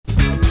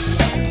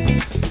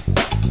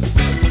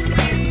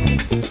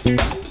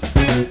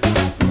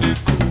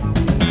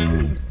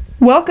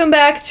Welcome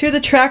back to the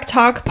Track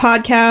Talk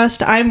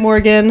podcast. I'm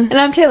Morgan. And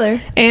I'm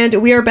Taylor. And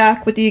we are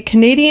back with the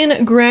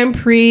Canadian Grand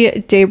Prix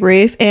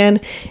debrief. And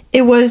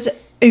it was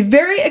a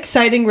very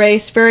exciting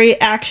race, very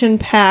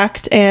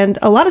action-packed, and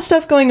a lot of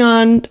stuff going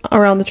on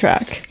around the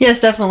track. Yes,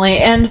 definitely.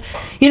 And,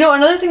 you know,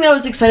 another thing that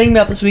was exciting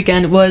about this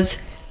weekend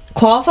was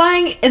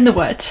qualifying in the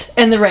wet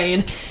and the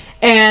rain.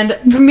 And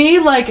for me,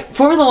 like,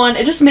 Formula One,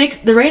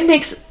 the rain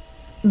makes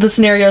the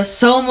scenario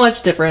so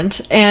much different,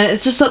 and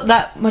it's just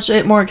that much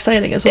more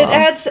exciting as well. It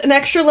adds an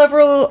extra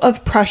level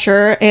of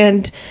pressure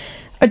and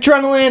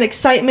adrenaline,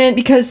 excitement,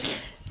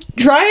 because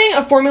driving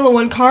a Formula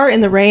One car in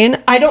the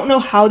rain, I don't know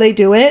how they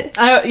do it.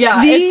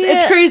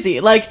 It's crazy.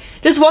 Like,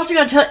 just watching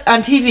on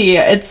TV,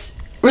 it's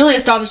really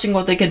astonishing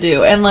what they can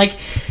do. And, like,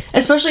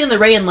 especially in the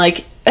rain,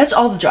 like, it's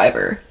all the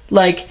driver.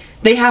 Like,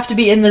 they have to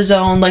be in the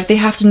zone, like, they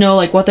have to know,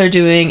 like, what they're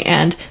doing,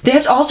 and they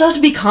also have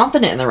to be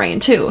confident in the rain,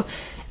 too.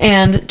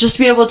 And just to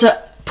be able to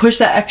push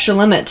that extra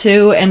limit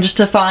too, and just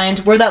to find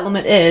where that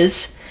limit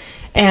is,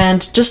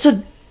 and just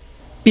to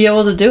be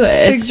able to do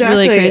it. It's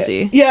really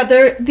crazy. Yeah,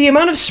 the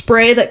amount of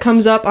spray that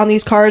comes up on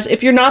these cars,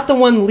 if you're not the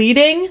one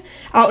leading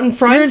out in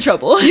front, you're in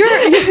trouble. You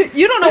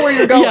don't know where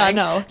you're going. Yeah, I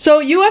know. So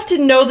you have to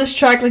know this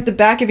track like the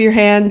back of your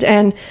hand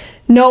and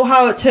know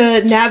how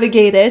to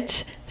navigate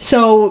it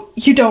so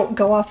you don't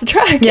go off the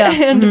track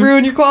and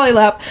ruin your quali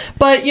lap.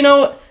 But, you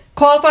know,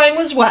 qualifying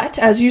was wet,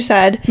 as you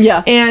said.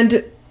 Yeah.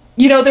 And,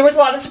 you know, there was a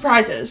lot of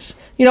surprises.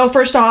 You know,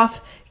 first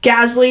off,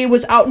 Gasly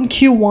was out in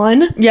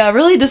Q1. Yeah,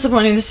 really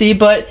disappointing to see,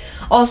 but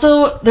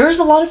also there was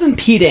a lot of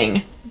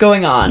impeding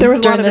going on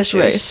during this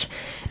race.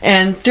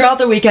 And throughout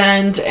the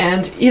weekend,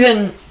 and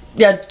even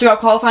throughout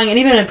qualifying, and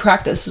even in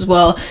practice as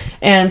well.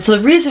 And so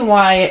the reason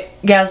why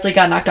Gasly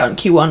got knocked out in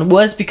Q1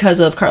 was because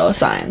of Carlos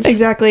Sainz.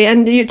 Exactly.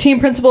 And the team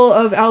principal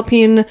of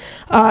Alpine,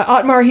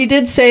 Otmar, he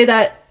did say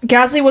that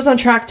Gasly was on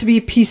track to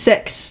be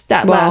P6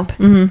 that lap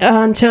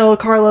until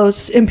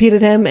Carlos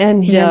impeded him,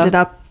 and he ended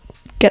up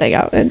getting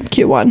out in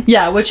Q1.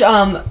 Yeah, which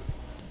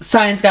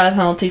Sainz got a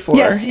penalty for.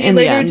 Yes, he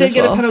later did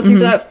get a penalty for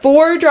that.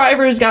 4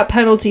 drivers got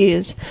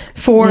penalties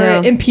for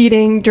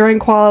impeding during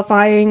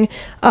qualifying.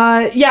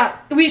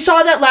 We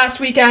saw that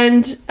last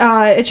weekend.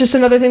 It's just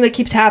another thing that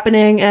keeps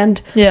happening, and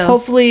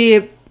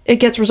hopefully it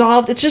gets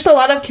resolved. It's just a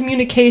lot of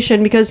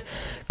communication, because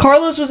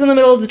Carlos was in the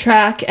middle of the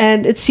track,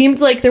 and it seemed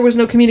like there was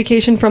no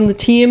communication from the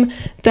team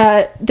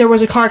that there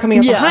was a car coming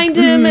up behind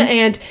him.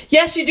 And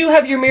yes, you do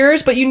have your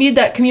mirrors, but you need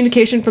that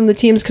communication from the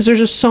teams, because there's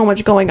just so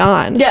much going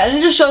on. Yeah, and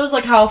it just shows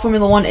like how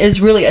Formula One is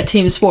really a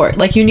team sport.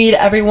 Like, you need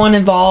everyone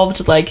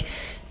involved, like,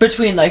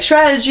 between like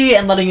strategy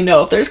and letting you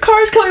know if there's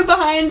cars coming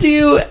behind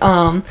you.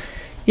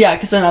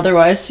 Because then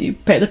otherwise you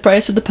pay the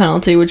price of the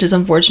penalty, which is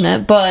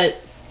unfortunate,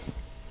 but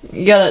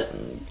you gotta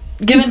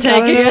give and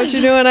take. I know what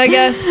you're doing, I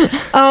guess.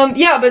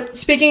 But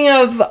speaking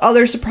of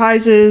other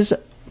surprises,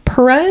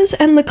 Perez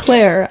and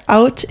Leclerc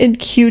out in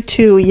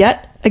Q2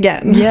 yet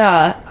again.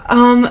 Yeah.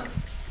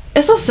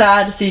 It's so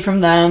sad to see from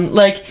them.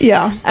 Like,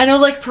 I know,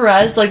 like,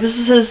 Perez, like, this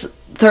is his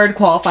 3rd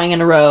qualifying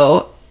in a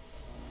row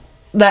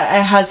that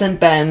it hasn't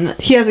been.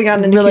 He hasn't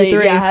gotten into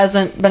Q3. Yeah,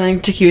 hasn't been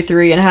into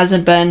Q3 and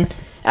hasn't been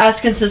as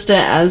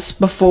consistent as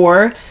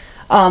before.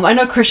 I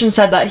know Christian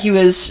said that he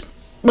was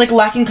like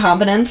lacking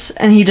confidence,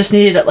 and he just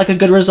needed like a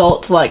good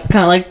result to like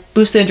kind of like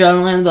boost the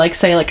adrenaline, like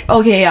say like,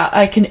 okay, yeah,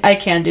 I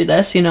can do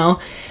this, you know.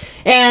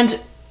 And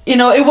you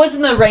know, it was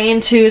in the rain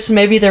too, so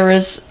maybe there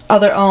was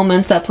other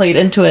elements that played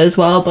into it as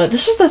well. But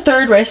this is the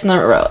 3rd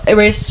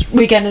race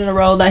weekend in a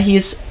row that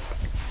he's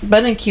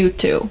been in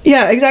Q2.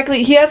 Yeah,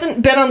 exactly. He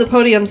hasn't been on the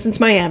podium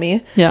since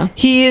Miami. Yeah.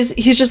 He's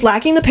just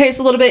lacking the pace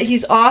a little bit.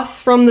 He's off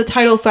from the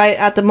title fight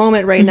at the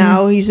moment right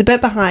now. He's a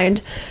bit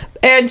behind.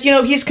 And, you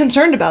know, he's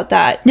concerned about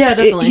that. Yeah,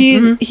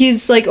 definitely.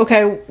 He's like,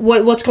 okay,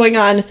 what's going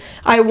on?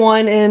 I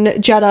won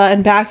in Jeddah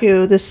and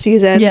Baku this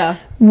season. Yeah.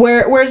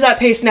 Where's that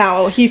pace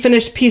now? He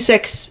finished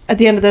P6 at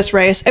the end of this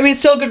race. I mean, it's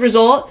still a good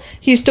result.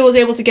 He still was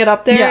able to get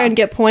up there and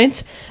get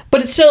points.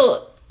 But it's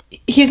still,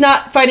 he's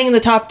not fighting in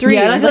the top 3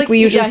 like we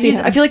usually see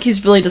him. I feel like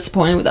he's really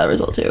disappointed with that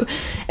result, too.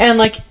 And,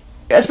 like,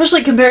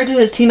 especially compared to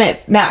his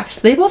teammate, Max,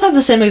 they both have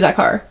the same exact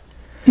car.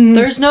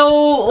 There's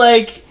no,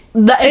 like...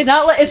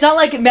 It's not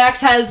like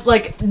Max has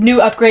like new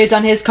upgrades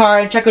on his car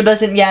and Checo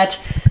doesn't yet.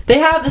 They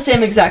have the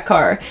same exact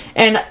car,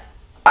 and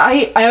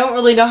I don't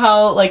really know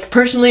how, like,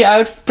 personally I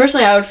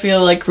would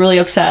feel like really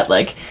upset,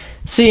 like,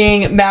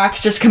 seeing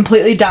Max just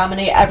completely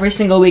dominate every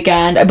single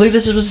weekend. I believe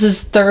this was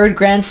his 3rd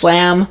Grand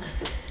Slam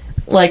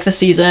like the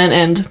season,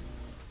 and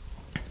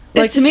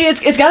like, to me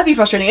it's gotta be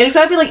frustrating. It's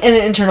gotta be like an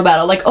internal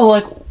battle, like, oh,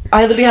 like,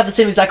 I literally have the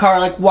same exact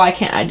car, like, why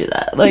can't I do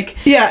that? Like,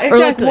 yeah,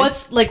 exactly. Or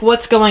like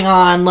what's going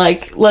on?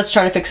 Like, let's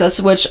try to fix this,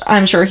 which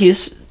I'm sure he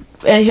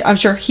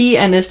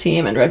and his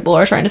team and Red Bull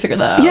are trying to figure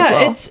that out as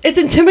well. It's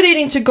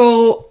intimidating to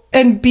go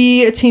and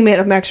be a teammate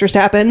of Max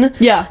Verstappen.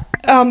 Yeah.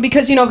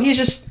 Because, you know, he's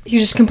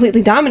just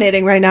completely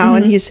dominating right now,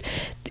 and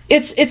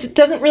it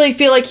doesn't really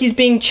feel like he's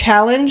being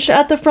challenged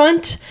at the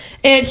front,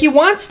 and he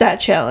wants that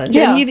challenge.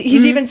 Yeah. And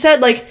he's even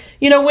said, like,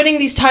 you know, winning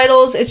these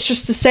titles, it's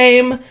just the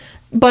same,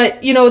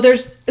 but, you know,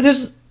 there's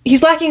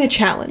he's lacking a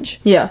challenge.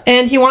 Yeah.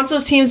 And he wants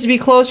those teams to be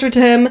closer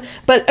to him.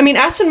 But, I mean,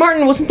 Aston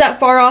Martin wasn't that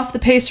far off the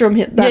pace from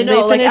him. Yeah,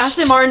 no, like,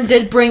 Aston Martin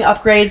did bring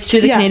upgrades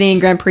to the Canadian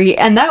Grand Prix,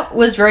 and that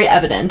was very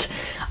evident.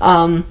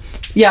 Fernando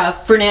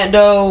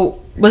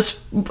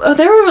was...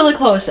 They were really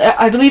close.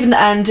 I believe in the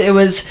end, he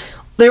was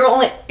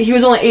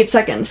only 8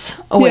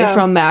 seconds away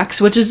from Max,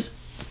 which is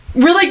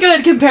really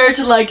good compared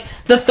to, like,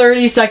 the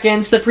 30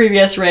 seconds the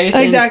previous race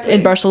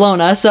in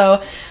Barcelona.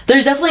 So,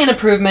 there's definitely an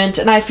improvement,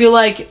 and I feel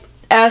like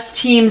as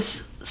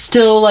teams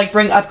still like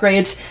bring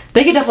upgrades,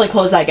 they could definitely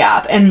close that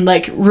gap, and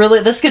like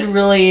really this could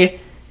really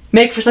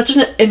make for such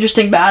an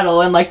interesting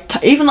battle, and like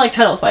even like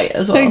title fight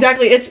as well.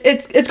 Exactly.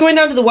 It's going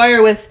down to the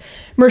wire with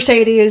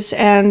Mercedes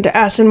and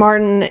Aston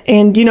Martin,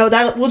 and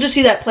that we'll just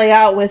see that play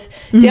out with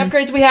the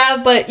upgrades we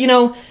have. But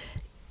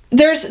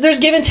there's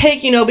give and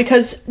take,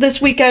 because this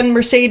weekend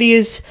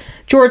Mercedes,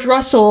 George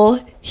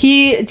Russell,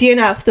 he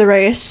DNF'd the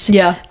race.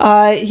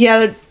 Yeah. He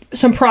had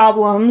some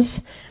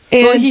problems.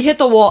 And he hit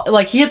the wall.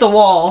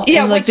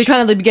 Yeah, like the kind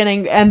of the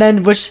beginning, and then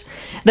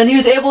he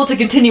was able to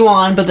continue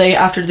on. But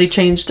after they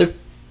changed the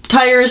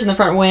tires in the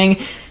front wing,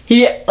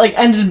 he like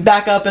ended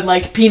back up in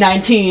like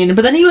P19.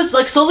 But then he was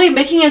like slowly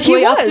making his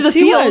way up through the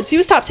field. He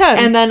was top 10.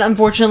 And then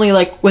unfortunately,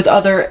 like with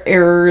other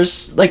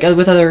errors, like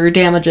with other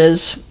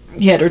damages,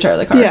 he had to retire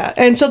the car. Yeah,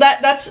 and so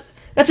that's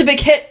a big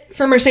hit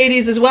for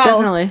Mercedes as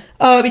well. Definitely.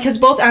 Because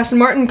both Aston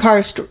Martin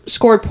cars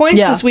scored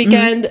points this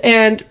weekend,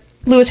 and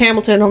Lewis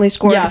Hamilton only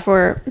scored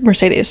for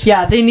Mercedes.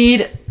 Yeah,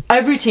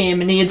 every team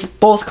needs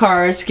both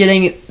cars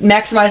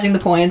maximizing the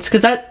points,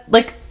 because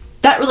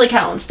that really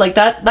counts. Like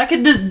that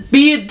could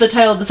be the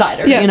title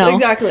decider. Yes,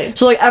 exactly.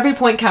 So like every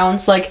point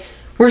counts. Like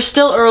we're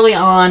still early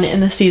on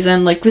in the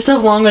season. Like we still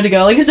have a long way to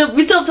go. Like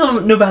we still have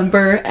till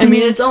November. I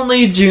mean, it's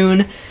only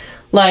June.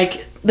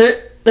 Like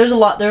there's a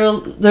lot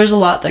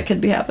that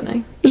could be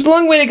happening. There's a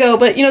long way to go,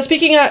 but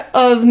speaking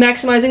of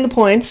maximizing the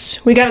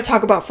points, we got to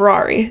talk about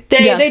Ferrari.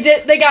 They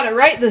got it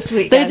right this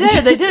week. They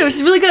did, which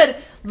is really good.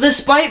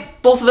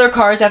 Despite both of their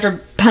cars after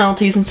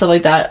penalties and stuff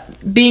like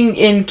that being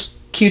in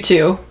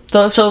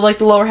Q2, so like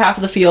the lower half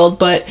of the field,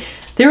 but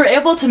they were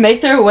able to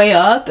make their way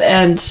up,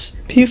 and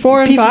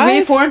P4 and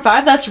 5? P4 and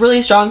 5, that's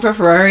really strong for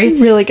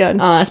Ferrari. Really good.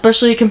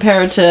 Especially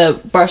compared to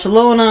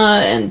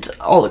Barcelona and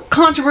all the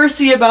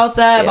controversy about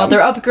that, about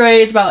their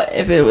upgrades, about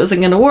if it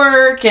wasn't going to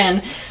work,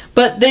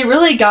 but they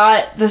really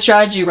got the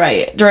strategy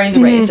right during the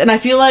race. And I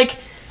feel like,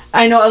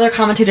 I know other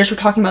commentators were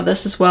talking about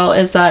this as well,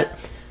 is that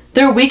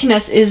their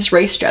weakness is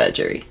race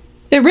strategy.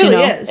 It really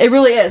is. It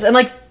really is. And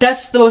like,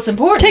 that's the most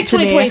important. Take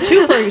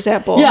 2022, for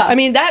example. Yeah. I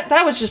mean,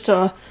 that was just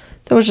a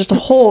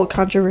whole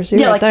controversy.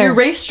 Yeah, right there. Your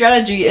race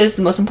strategy is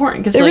the most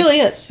important. It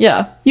really is.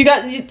 Yeah.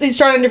 They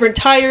start on different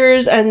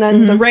tires, and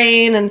then the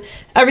rain and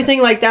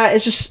everything like that.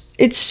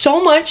 It's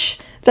so much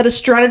that a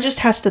strategist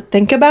has to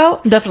think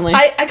about. Definitely.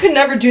 I could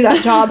never do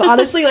that job,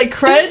 honestly. Like,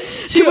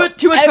 credits to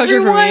too much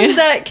pressure for me. Everyone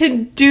that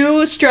can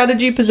do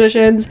strategy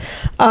positions.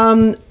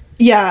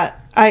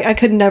 I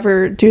could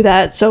never do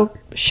that. So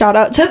shout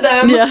out to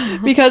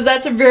them, because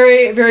that's a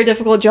very, very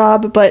difficult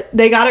job. But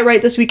they got it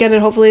right this weekend,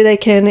 and hopefully they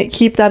can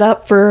keep that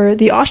up for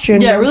the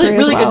Austrian. Yeah,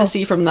 really good to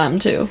see from them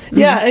too.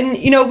 Yeah, and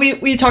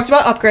we talked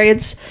about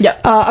upgrades.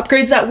 Yeah,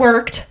 upgrades that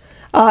worked.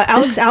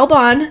 Alex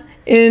Albon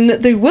in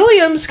the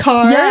Williams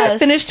car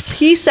finished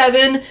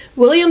P7.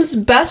 Williams'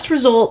 best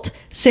result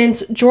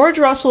since George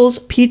Russell's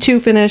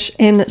P2 finish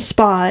in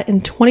Spa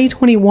in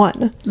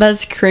 2021.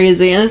 That's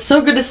crazy, and it's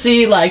so good to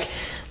see like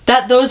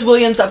that those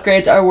Williams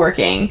upgrades are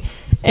working.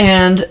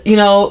 And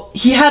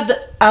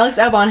Alex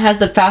Albon has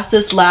the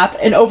fastest lap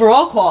in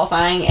overall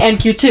qualifying and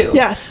Q2.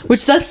 Yes,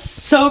 that's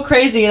so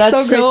crazy.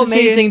 That's so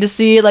amazing to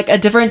see like a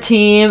different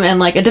team and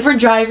like a different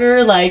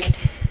driver. Like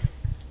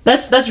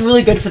that's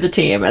really good for the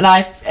team, and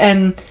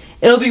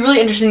it'll be really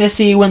interesting to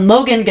see when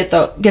Logan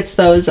gets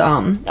those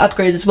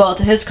upgrades as well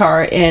to his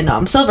car in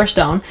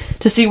Silverstone,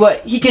 to see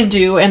what he can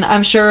do. And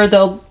I'm sure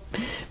they'll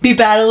be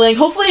battling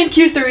hopefully in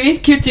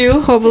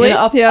Q2, hopefully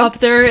up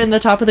there in the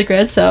top of the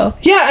grid. So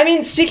yeah, I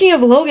mean, speaking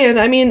of Logan,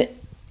 I mean,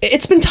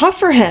 it's been tough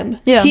for him.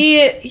 Yeah,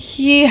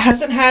 he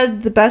hasn't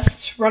had the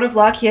best run of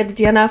luck. He had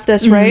to DNF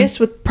this race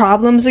with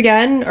problems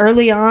again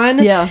early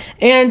on. Yeah,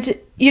 and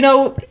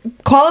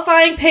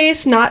qualifying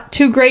pace not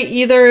too great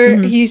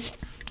either. He's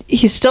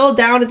still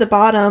down at the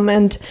bottom,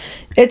 and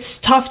it's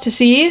tough to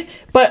see.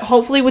 But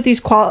hopefully with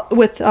these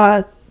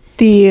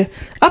the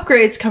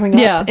upgrades coming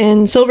up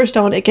in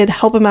Silverstone, it could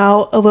help him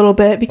out a little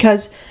bit,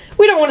 because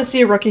we don't want to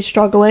see a rookie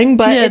struggling,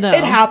 but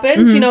it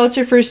happens. It's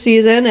your first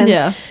season,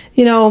 and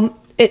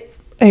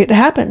it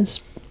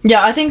happens.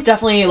 Yeah, I think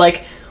definitely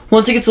like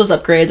once he gets those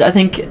upgrades, I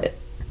think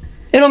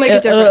it'll make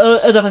a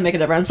difference. It'll definitely make a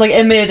difference. Like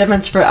it made a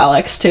difference for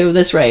Alex too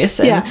this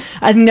race. And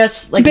I think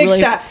that's like big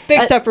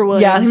step for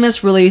Williams. Yeah, I think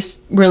that's really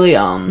really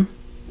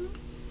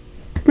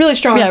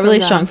strong. Yeah,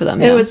 really strong for them.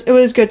 Yeah. It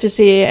was good to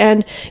see.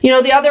 And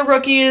the other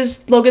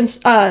rookies, not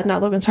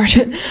Logan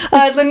Sargent,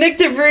 Nick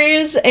De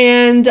Vries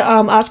and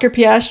Oscar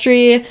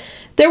Piastri.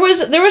 There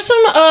was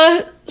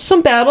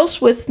some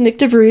battles with Nick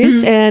De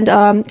Vries and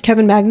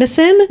Kevin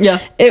Magnussen. Yeah,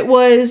 it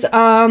was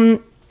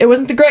it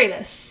wasn't the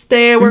greatest.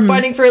 They were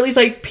fighting for at least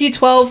like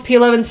P12,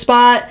 P11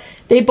 spot.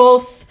 They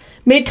both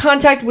made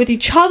contact with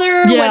each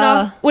other,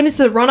 went into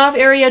the runoff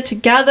area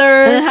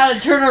together. And then had to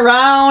turn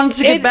around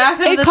to get back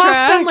on the track. It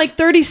cost them like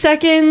 30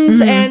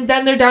 seconds, and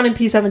then they're down in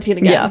P17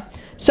 again. Yeah.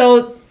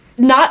 So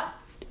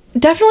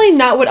definitely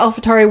not what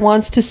AlphaTauri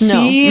wants to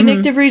see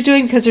Nick DeVries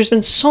doing, because there's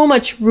been so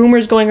much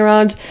rumors going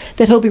around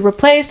that he'll be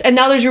replaced, and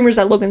now there's rumors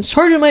that Logan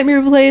Sargent might be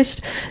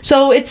replaced.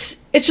 So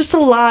it's just a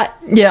lot.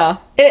 Yeah.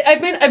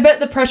 I bet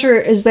the pressure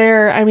is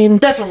there. I mean,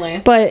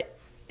 definitely. But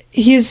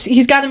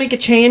he's got to make a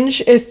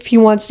change if he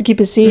wants to keep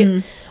his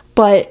seat.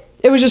 But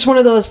it was just one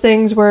of those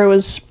things where he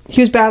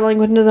was battling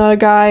with another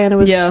guy, and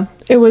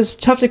it was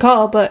tough to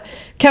call. But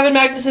Kevin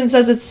Magnussen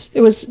says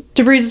it was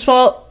DeVries'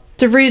 fault.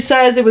 DeVries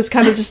says it was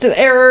kind of just an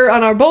error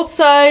on our both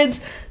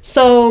sides.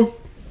 So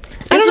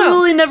I don't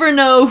really never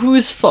know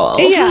whose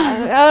fault.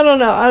 Yeah, I don't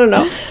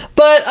know.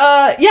 But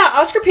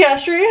Oscar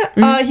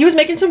Piastri, he was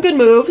making some good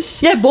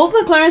moves. Yeah, both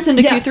McLarens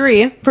into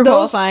Q3 for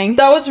qualifying.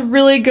 That was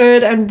really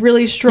good and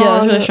really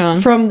strong,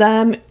 from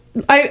them.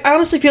 I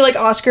honestly feel like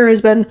Oscar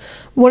has been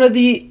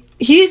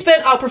he's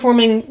been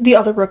outperforming the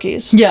other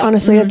rookies,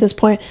 honestly, at this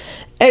point.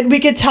 And we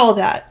could tell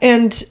that.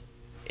 And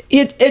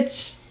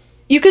it's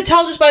you could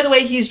tell just by the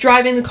way he's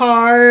driving the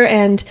car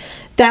and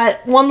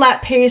that one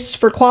lap pace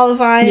for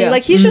qualifying. Yeah.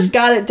 Like, he's just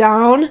got it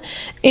down.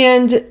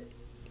 And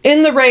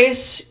in the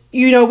race,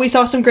 we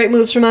saw some great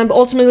moves from them, but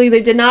ultimately they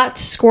did not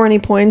score any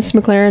points.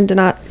 McLaren did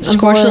not score.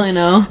 Unfortunately,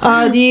 no.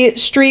 The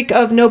streak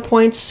of no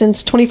points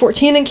since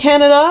 2014 in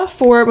Canada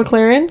for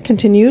McLaren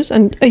continues,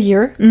 and a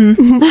year.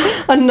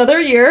 Another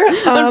year.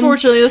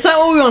 Unfortunately, that's not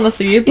what we want to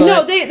see. But...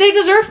 No, they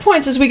deserve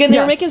points this weekend. They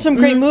were making some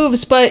great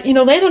moves, but,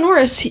 Lando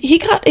Norris, he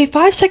got a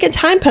 5-second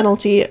time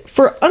penalty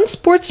for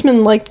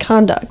unsportsmanlike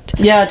conduct.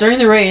 Yeah, during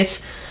the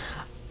race.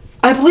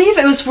 I believe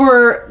it was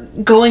for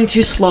going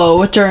too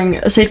slow during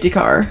a safety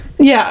car.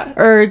 Yeah.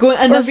 Or going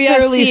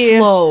unnecessarily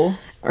slow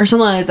or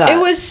something like that.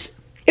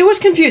 It was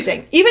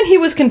confusing. Even he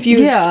was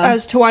confused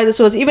as to why this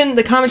was. Even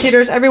the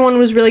commentators, everyone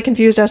was really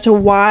confused as to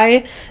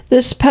why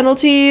this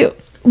penalty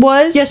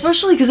was. Yeah,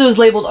 especially because it was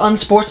labeled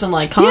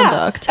unsportsmanlike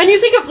conduct. Yeah. And you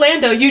think of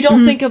Lando, you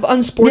don't think of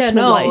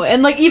unsportsmanlike. Yeah,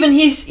 no. And even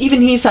he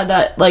said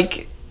that I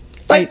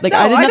did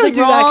nothing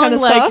wrong. That kind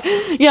of stuff.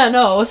 Yeah,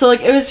 no. So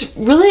it was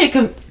really a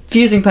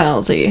confusing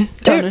penalty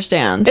to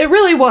understand. It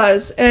really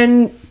was.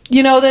 And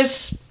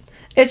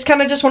it's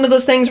kind of just one of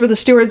those things where the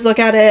stewards look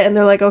at it and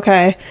they're like,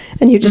 okay,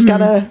 and you just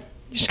gotta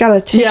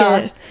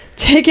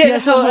take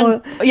it.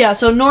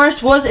 So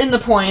Norris was in the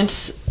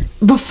points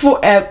before,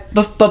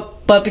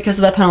 but because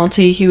of that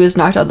penalty, he was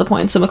knocked out of the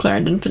points, so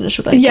McLaren didn't finish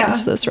with any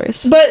points this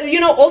race. But,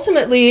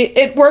 ultimately,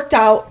 it worked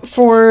out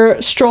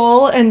for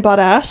Stroll and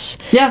Bottas.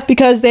 Yeah.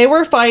 Because they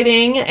were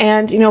fighting,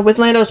 and, with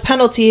Lando's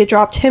penalty, it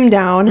dropped him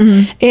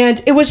down.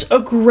 And it was a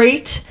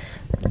great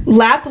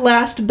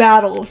last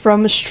battle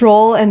from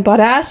Stroll and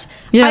Bottas.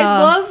 Yeah. I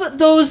love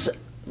those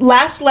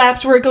last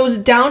laps where it goes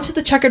down to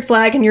the checkered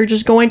flag and you're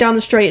just going down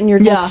the straight and you're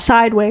both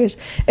sideways.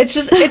 It's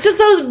just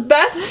those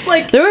best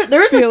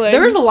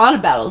there was a lot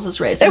of battles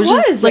this race. It was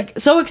just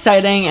so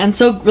exciting and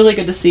so really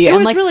good to see. It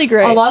was really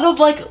great. A lot of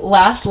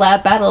last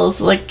lap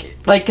battles like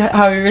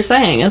how you were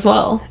saying as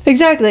well.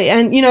 Exactly.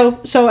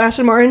 And so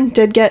Aston Martin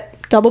did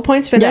get double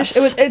points finish.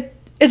 Yes.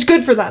 It's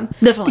good for them.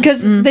 Definitely.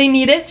 Because they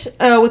need it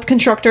with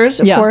constructors,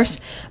 of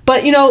course.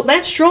 But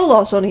Lance Stroll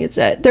also needs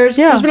it. There's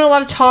been a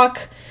lot of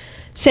talk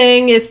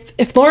saying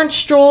if Lawrence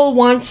Stroll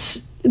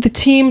wants the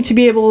team to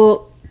be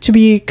able to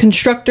be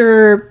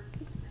constructor,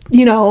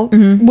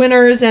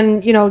 winners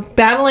and,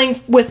 battling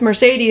with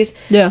Mercedes,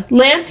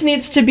 Lance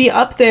needs to be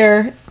up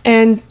there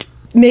and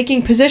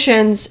making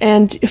positions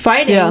and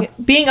fighting,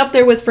 being up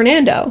there with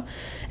Fernando.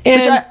 And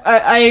which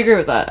I agree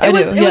with that. It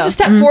was a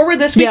step forward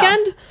this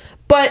weekend,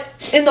 but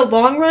in the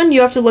long run,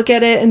 you have to look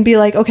at it and be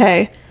like,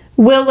 okay,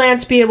 will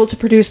Lance be able to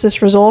produce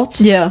this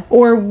result? Yeah.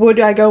 Or would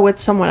I go with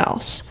someone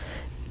else?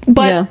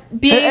 But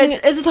being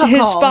it's a tough his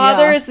call,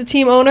 father is the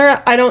team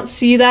owner, I don't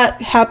see that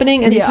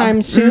happening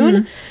anytime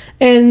soon.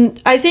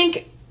 And I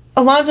think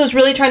Alonso is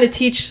really trying to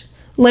teach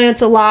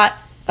Lance a lot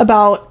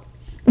about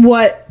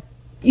what,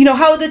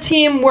 how the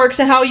team works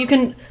and how you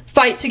can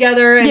fight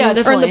together and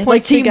earn the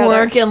points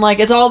teamwork together. And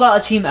it's all about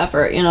a team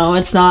effort.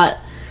 It's not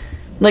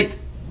these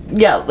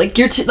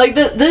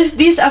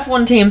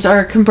F1 teams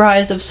are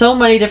comprised of so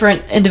many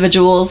different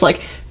individuals,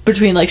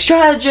 between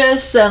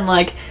strategists and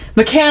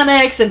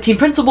mechanics and team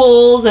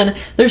principals, and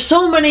there's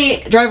so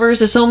many drivers,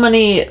 there's so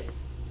many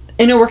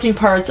inner working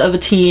parts of a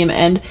team,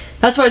 and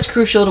that's why it's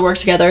crucial to work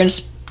together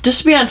and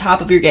just be on top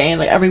of your game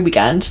every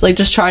weekend.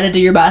 Just try to do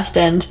your best,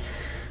 and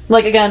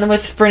again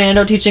with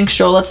Fernando teaching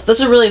Stroll, that's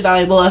a really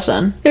valuable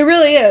lesson. It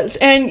really is.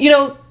 And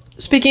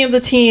speaking of the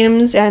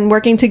teams and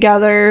working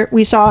together,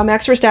 we saw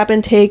Max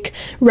Verstappen take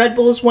Red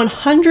Bull's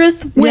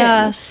 100th win.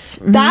 Yes.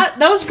 That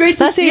was great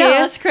to see. Yeah,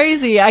 that's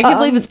crazy. I can't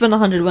believe it's been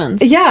 100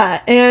 wins.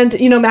 Yeah, and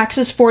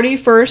Max's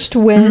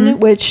 41st win,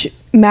 which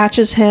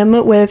matches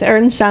him with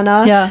Ayrton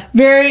Senna. Yeah.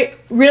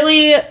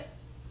 Really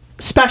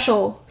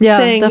special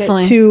thing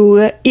definitely.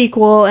 to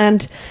equal,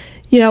 and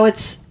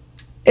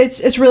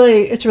it's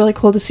really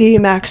cool to see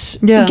Max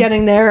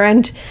getting there,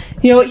 and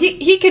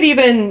he could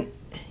even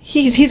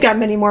he's got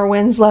many more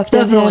wins left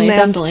in him.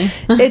 Definitely.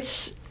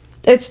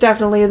 It's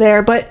definitely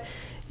there, but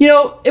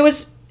it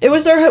was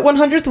their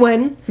 100th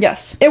win.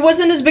 Yes. It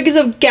wasn't as big as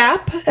a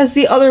gap as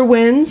the other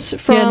wins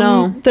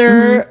from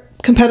their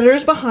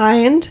competitors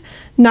behind.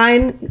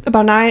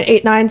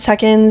 9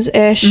 seconds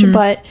ish,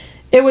 but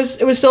it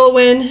was still a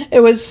win. It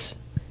was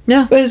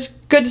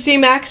good to see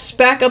Max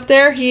back up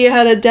there. He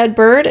had a dead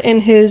bird in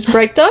his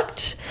brake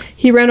duct.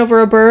 He ran over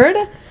a bird.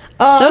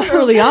 That was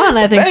early on,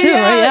 I think, too.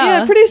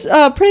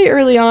 Yeah, pretty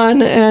early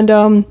on,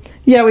 and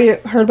we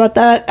heard about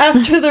that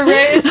after the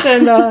race,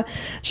 and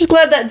just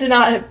glad that did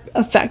not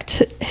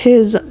affect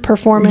his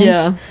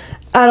performance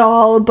at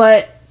all.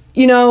 But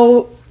it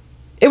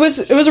was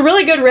a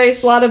really good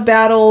race. A lot of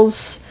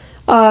battles.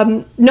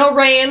 No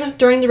rain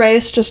during the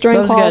race, just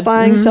during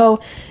qualifying. So,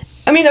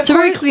 I mean, it's a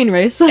very clean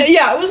race.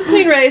 Yeah, it was a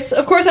clean race.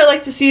 Of course, I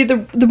like to see the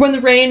when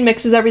the rain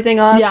mixes everything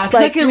up. Yeah,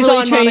 because it can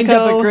really change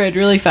up a grid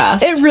really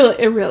fast. It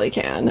really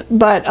can.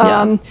 But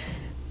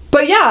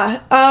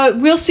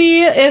we'll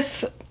see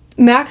if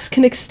Max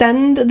can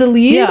extend the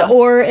lead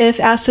or if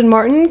Aston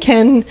Martin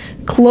can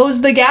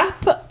close the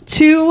gap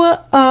to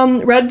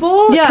Red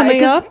Bull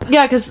coming up.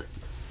 Yeah, because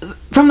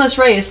from this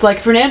race, like,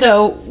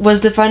 Fernando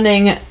was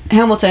defending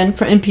Hamilton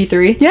in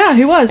P3. Yeah,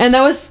 he was, and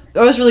that was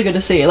really good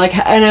to see. Like,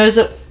 and it was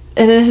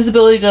and his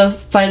ability to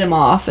fight him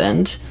off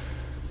and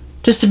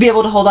just to be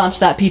able to hold on to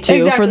that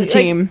P2 for the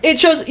team. Like, it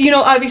shows,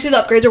 obviously the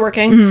upgrades are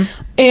working,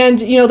 and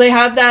they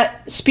have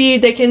that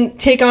speed. They can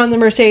take on the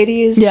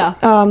Mercedes. Yeah.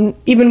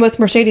 Even with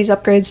Mercedes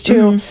upgrades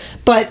too,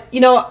 but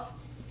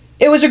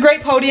it was a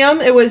great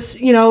podium. It was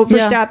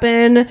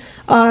Verstappen,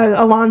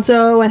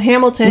 Alonso, and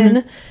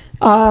Hamilton.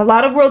 A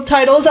lot of world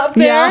titles up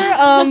there.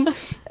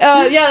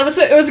 It was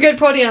a good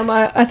podium.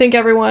 I think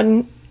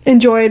everyone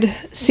enjoyed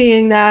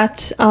seeing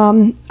that.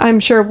 I'm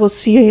sure we'll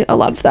see a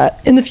lot of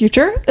that in the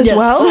future as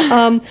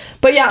well.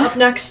 But up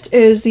next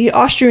is the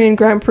Austrian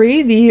Grand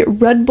Prix, the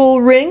Red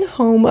Bull Ring,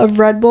 home of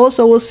Red Bull.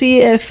 So we'll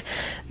see if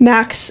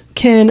Max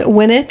can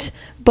win it.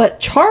 But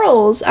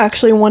Charles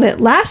actually won it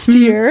last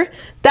year.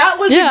 That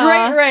was a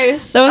great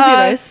race. That was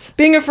a race.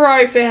 Being a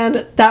Ferrari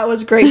fan, that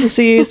was great to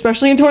see,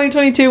 especially in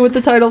 2022 with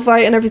the title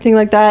fight and everything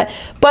like that.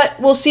 But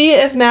we'll see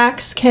if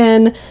Max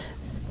can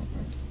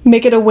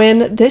make it a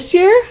win this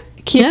year,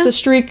 keep the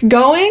streak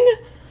going.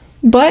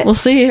 But we'll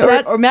see.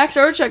 Or Max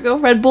or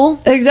Checo, Red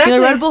Bull. Exactly.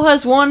 Red Bull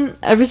has won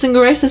every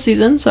single race this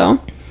season, so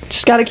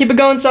just got to keep it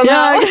going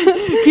somehow.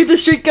 Keep the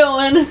streak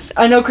going.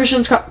 I know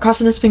Christian's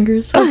crossing his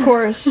fingers. Of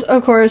course.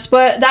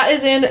 But that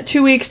is in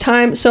 2 weeks'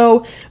 time.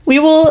 So we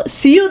will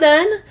see you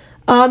then.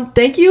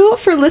 Thank you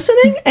for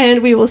listening,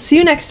 and we will see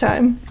you next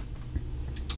time.